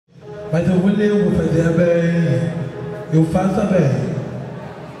Mas eu vou ler, eu vou fazer bem. Eu faço bem.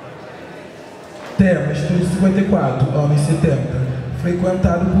 Tema, Estúdio 54, Homens 70.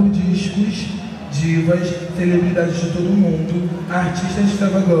 Frequentado por discos, divas, celebridades de todo mundo, artistas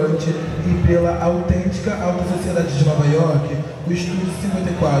extravagantes e pela autêntica alta sociedade de Nova York, o Estúdio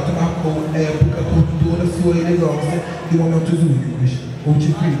 54 marcou época por toda sua elegância e momentos únicos.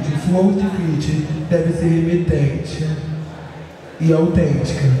 Sua outfit deve ser remetente e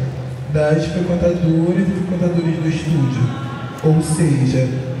autêntica das frequentadoras e frequentadores do estúdio, ou seja,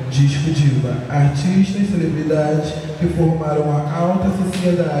 disco diva, artistas, celebridades que formaram a alta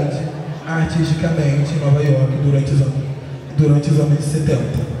sociedade artisticamente em Nova York durante os anos 70.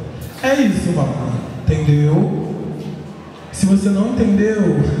 É isso, mano. Entendeu? Se você não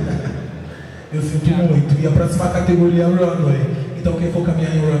entendeu, eu sinto muito. E a próxima categoria é runway. Então quem for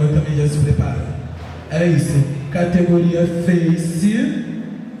caminhar em runway também já se prepara. É isso. Categoria face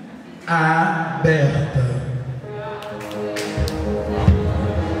aberta.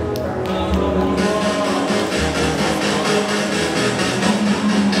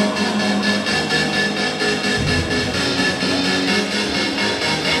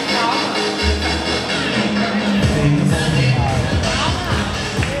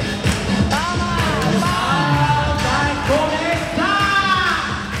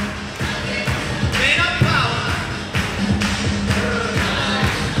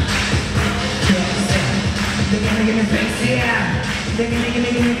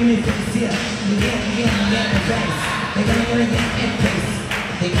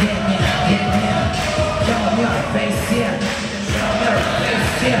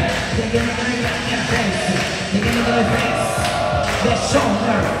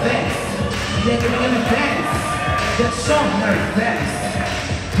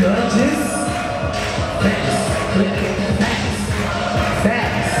 Próximo.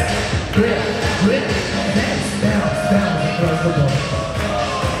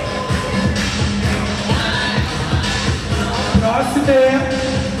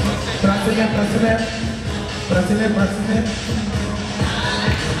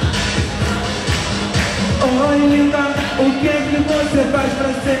 Oi, linda, o que você faz pra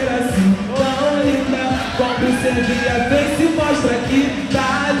ser assim? Tão linda, quando você vira, vem se mostra aqui.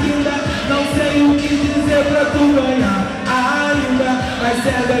 Tá linda, não sei o que dizer pra tu ganhar. Ah, linda, mas é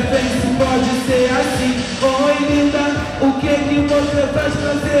face pode ser assim. Oi, linda, o que você faz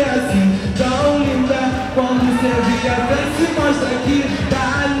pra ser assim? Tão linda, quando você vira, vem se mostra aqui. Tá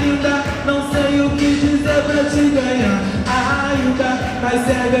linda, não sei o que dizer pra te ganhar. Ainda, mas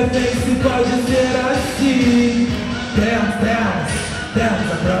é face pode ser assim.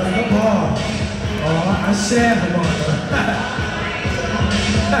 Dance, a próxima bola. Ó, a Cher, mano.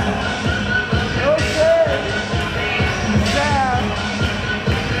 Eu sei.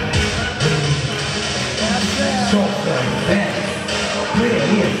 Show your face,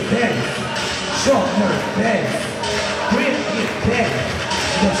 pretty face. Show your face, pretty face.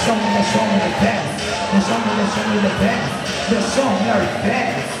 Show me the face. Show me the face. Show your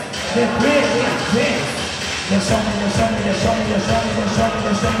face, the pretty face. Show me the face. Show me the face.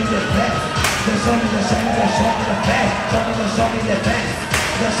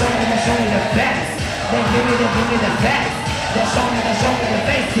 Show me the face. Then give me the face. Show me the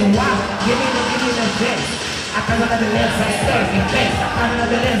face. You want? Give me the face. A casa da beleza surfing face. A casa da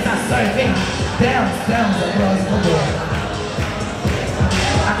beleza surfing. Dance, across the board.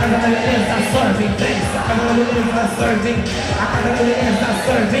 A casa da beleza surfing face. A casa da beleza surfing. A casa da beleza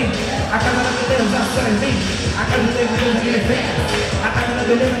surfing. A casa da beleza surfing. A casa da beleza que me fez. A casa da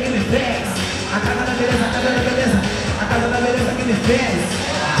beleza que me fez. A casa da beleza, a casa da beleza. A casa da beleza que me fez.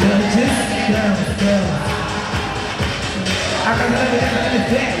 Judges, dance. A casa da beleza que me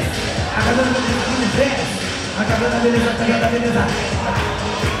fez. A casa da beleza que me fez. A casa da beleza, a casa da beleza.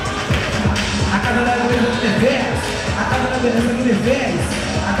 A casa da beleza que me fez. A casa da beleza que me fez.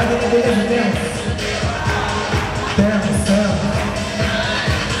 A casa da beleza dance.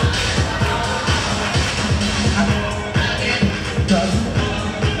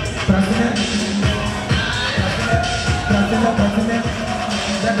 Próximo.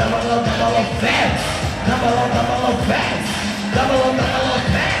 Double fans. Double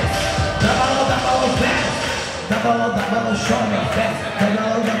fans. Double show me fans.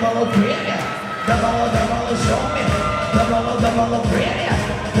 Double pretty. Double show me. Double pretty.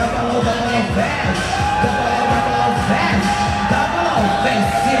 Double fans. Double fans. Double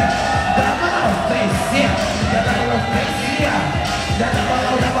face. Double face. Double face. Double face. Double face.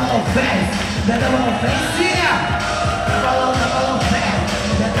 Double fans.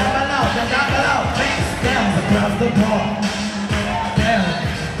 Double face. Dance across the ball. Dance.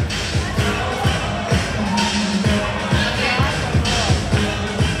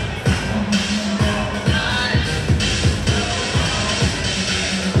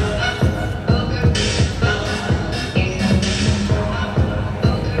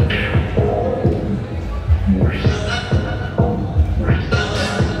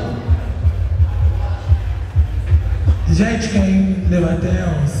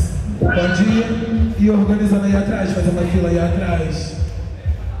 Juradees. Pode ir organizando aí atrás, fazer uma fila aí atrás.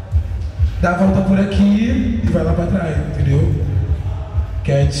 Dá a volta por aqui e vai lá pra trás, entendeu?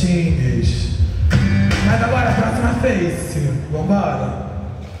 Quietinhas. Mas agora, próxima face. Vambora.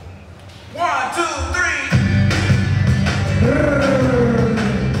 1, 2, 3.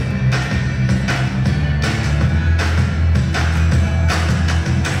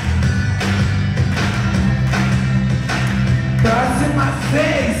 Próxima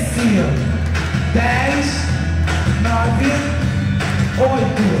face. 10, 9, 8,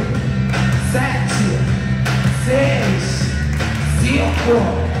 7, 6, 5,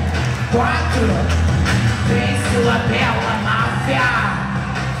 4. Face Labella, Máfia.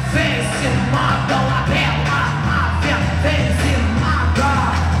 Face mata Labella, Máfia. Face mata.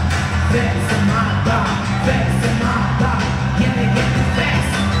 Face mata. Face mata. Give me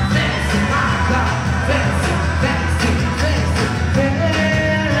face. Face mata. Face, face, face, face.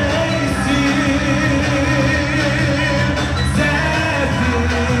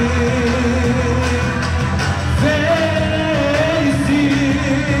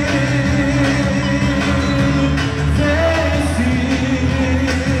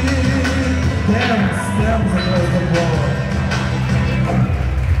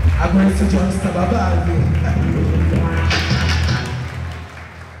 Agora esse Jones tá babado.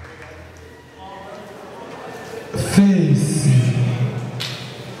 Face.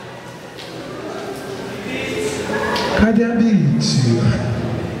 Cadê a beat?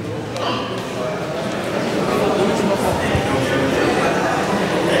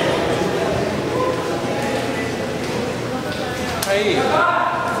 Aí,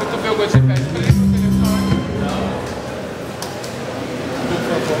 se tu vê o Gotipad, peraí meu telefone. Por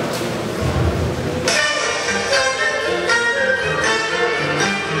favor.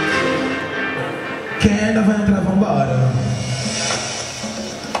 Quem ainda vai entrar, vambora.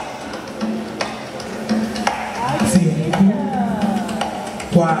 5,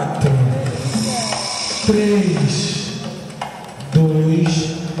 4, 3,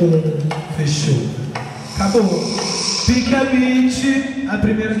 2, 1. Fechou. Acabou. Pique a beat. A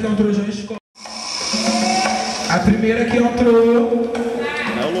primeira que entrou já escolhe. A primeira que entrou,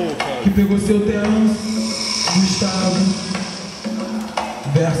 que pegou seu tema, Gustavo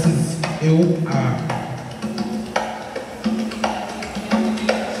versus eu a.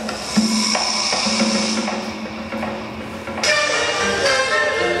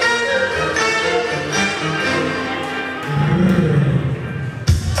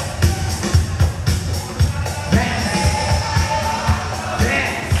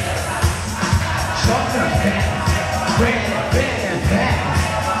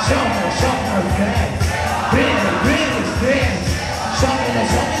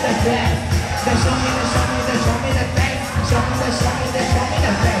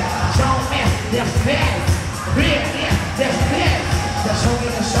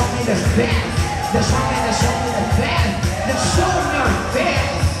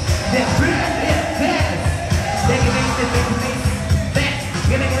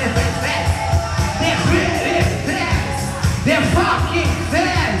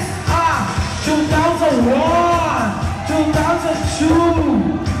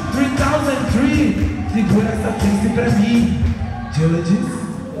 Segura essa face pra mim, JURADES.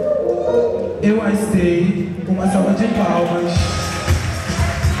 Eu a stay, uma salva de palmas.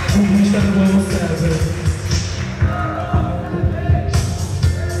 O Buth do Wallandra.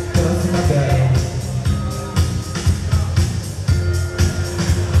 Próxima dela.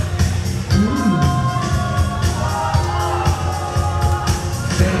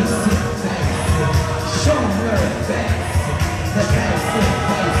 Face, face, show her face. The face,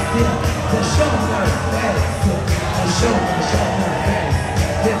 face. The shoulder face, the shoulder face,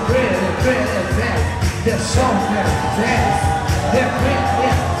 the pretty face, the shoulder face, the pretty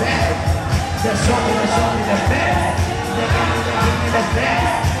face, the shoulder face, the give face,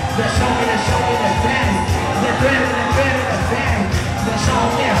 the shoulder face, the pretty face, the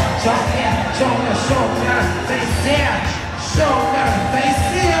shoulder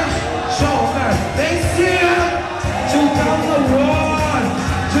face, 2001,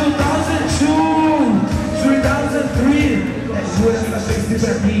 2002, 2003. Jura essa face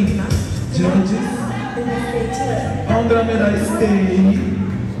pra mim, JURADES. Andrômeda stay.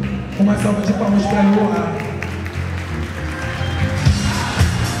 Uma salva de palmas pra Luar.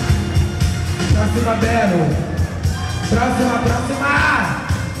 Próxima Bero. Próxima,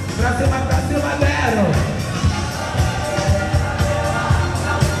 Bero.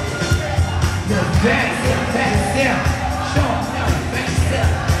 The best, show me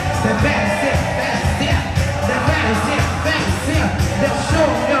the best, the best, the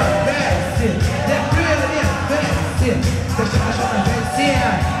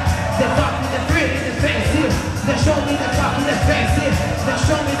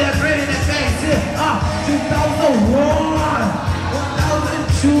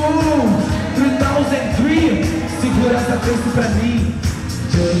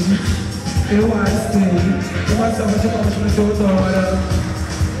Eu achei. Uma salva de palmas pra Teodora.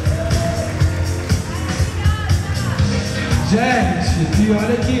 Gente, e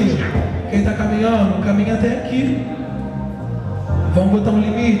olha aqui. Quem tá caminhando, caminha até aqui. Vamos botar um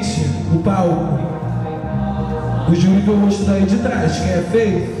limite no palco. O júri do rosto daí de trás. Quem é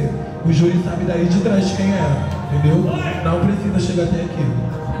face, o júri sabe daí de trás quem é. Entendeu? Não precisa chegar até aqui.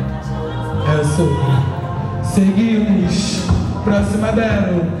 É sobre. Seguimos. Próxima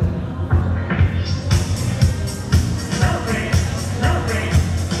battle.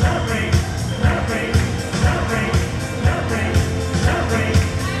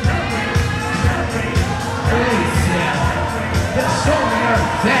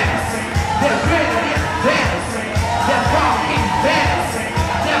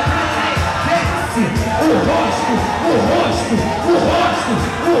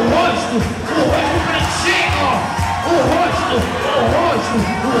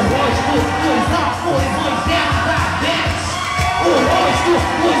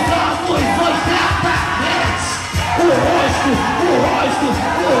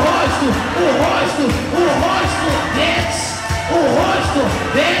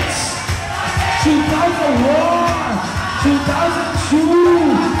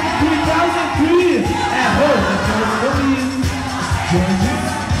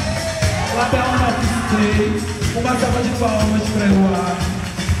 Labella, uma salva de palmas pra eu.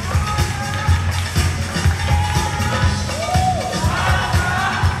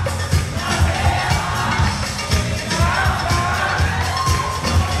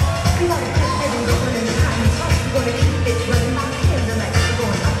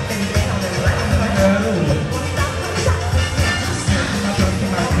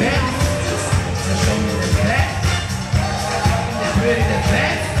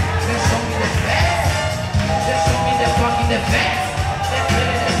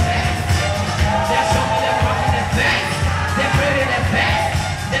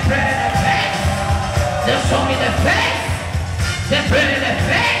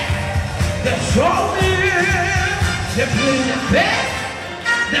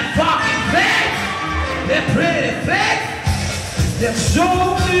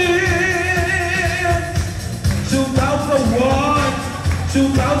 Show me 2001,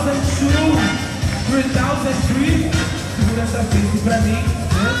 2002, 3003. Segura essa face pra mim,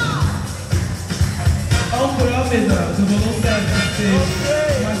 né? Andrômeda, do volume 7, vocês.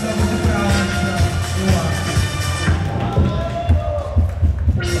 Uma salva de palmas pra eu.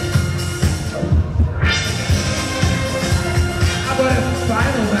 Agora é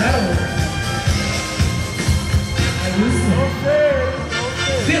final battle. É isso?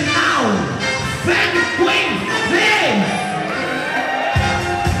 Final! Femme Queen, vem!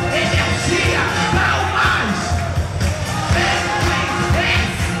 Energia, palmas! Femme Queen, vem!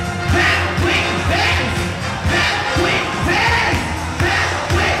 Femme Queen, vem! Femme Queen, vem! Femme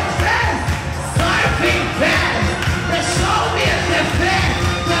Queen, vem! Surfing, vem! The show me the face!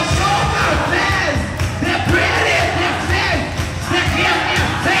 The show my face! The pretty, the face! The give me a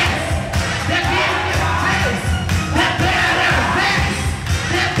face! The give me a face! The better face!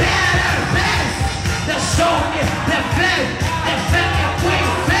 The better face! The show me the face! The Femme Queen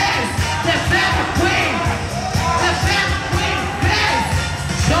face! The Femme Queen! The Femme Queen face!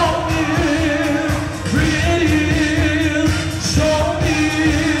 Show me pretty! Show me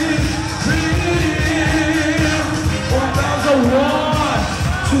pretty! 1001,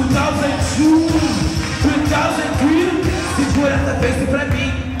 2002, 2003. Segura essa face pra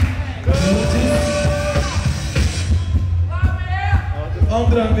mim.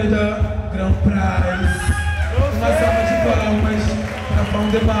 Andrômeda, Grand Prize. Uma salva de palmas pra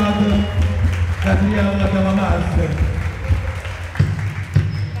Fondemada, Gabriela pela Máfia.